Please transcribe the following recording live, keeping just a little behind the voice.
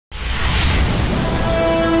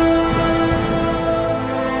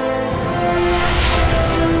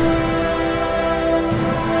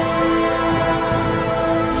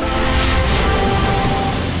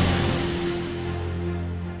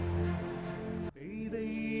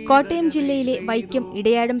കോട്ടയം ജില്ലയിലെ വൈക്കം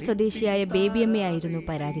ഇടയാടം സ്വദേശിയായ ബേബിയമ്മയായിരുന്നു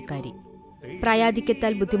പരാതിക്കാരി.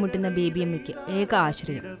 പ്രായാധിക്യത്താൽ ബുദ്ധിമുട്ടുന്ന ബേബിയമ്മയ്ക്ക് ഏക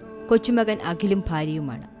ആശ്രയം കൊച്ചുമകൻ അഖിലും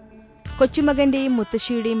ഭാര്യയുമാണ്. കൊച്ചുമകന്റെയും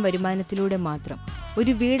മുത്തശ്ശിയുടെയും വരുമാനത്തിലൂടെ മാത്രം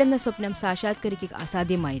ഒരു വീടെന്ന സ്വപ്നം സാക്ഷാത്കരിക്കുക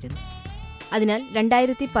അസാധ്യമായിരുന്നു. അതിനാൽ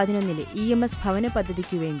 2011 EMS ഭവന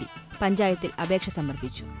പദ്ധതിക്കു വേണ്ടി പഞ്ചായത്തിൽ അപേക്ഷ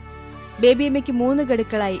സമർപ്പിച്ചു. ബേബിയമ്മയ്ക്ക് 3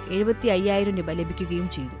 ഗഡുക്കളായി 75,000 രൂപ ലഭിക്കുകയും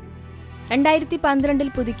ചെയ്തു. 2012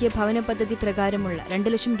 പുതുക്കിയ ഭവന പദ്ധതി പ്രകാരമുള്ള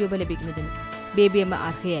 2 ലക്ഷം രൂപ ലഭിക്കുന്നതിന് ബേബിയമ്മ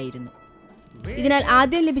അർഹയായിരുന്നു. ഇതിനാൽ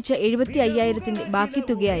ആദ്യം ലഭിച്ച 75,000ന്റെ ബാക്കി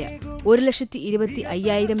തുകയായ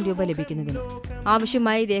 1,25,000 രൂപ ലഭിക്കുന്നതിന്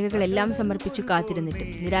ആവശ്യമായ രേഖകളെല്ലാം സമർപ്പിച്ചു കാത്തിരുന്നിട്ടും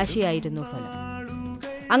നിരാശയായിരുന്നു ഫലം.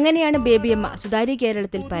 അങ്ങനെയാണ് ബേബിയമ്മ സുതാര്യ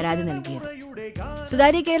കേരളത്തിൽ പരാതി നൽകിയത്.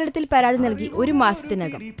 സുതാര്യ കേരളത്തിൽ പരാതി നൽകി 1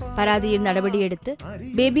 മാസത്തിനകം പരാതിയിൽ നടപടിയെടുത്ത്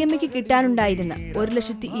ബേബിയമ്മയ്ക്ക് കിട്ടാനുണ്ടായിരുന്ന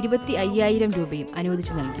 1,25,000 രൂപയും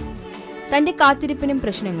അനുവദിച്ചു നൽകി. തന്റെ കാത്തിരിപ്പിനും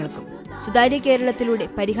പ്രശ്നങ്ങൾക്കും സുതാര്യ കേരളത്തിലൂടെ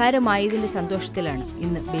പരിഹാരമായതിന്റെ സന്തോഷത്തിലാണ്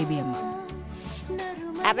ഇന്ന് ബേബിയമ്മ.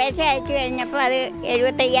 അപേക്ഷ അയച്ചു കഴിഞ്ഞപ്പോൾ അത്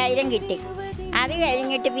 75,000 കിട്ടി. അത്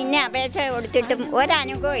കഴിഞ്ഞിട്ട് പിന്നെ അപേക്ഷ കൊടുത്തിട്ടും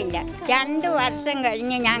ഒരനുഭവം ഇല്ല. 2 വർഷം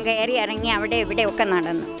കഴിഞ്ഞ് ഞാൻ കയറി ഇറങ്ങി അവിടെ ഇവിടെയൊക്കെ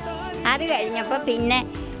നടന്നു. അത് കഴിഞ്ഞപ്പോൾ പിന്നെ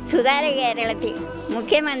സുതാര്യ കേരളത്തിൽ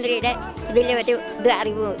മുഖ്യമന്ത്രിയുടെ ഇതിലൊരു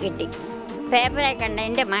അറിവ് കിട്ടി. പേപ്പറെ കണ്ട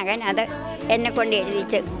എൻ്റെ മകൻ അത് എന്നെ കൊണ്ട്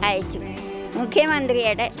എഴുതിച്ച് അയച്ചു.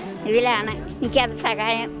 മുഖ്യമന്ത്രിയുടെ ഇതിലാണ് എനിക്കത്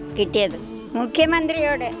സഹായം കിട്ടിയത്.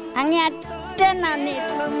 മുഖ്യമന്ത്രിയോട് അങ്ങേയറ്റം നന്ദി.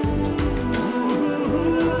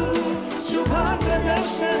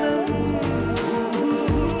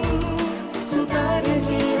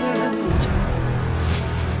 Sutharya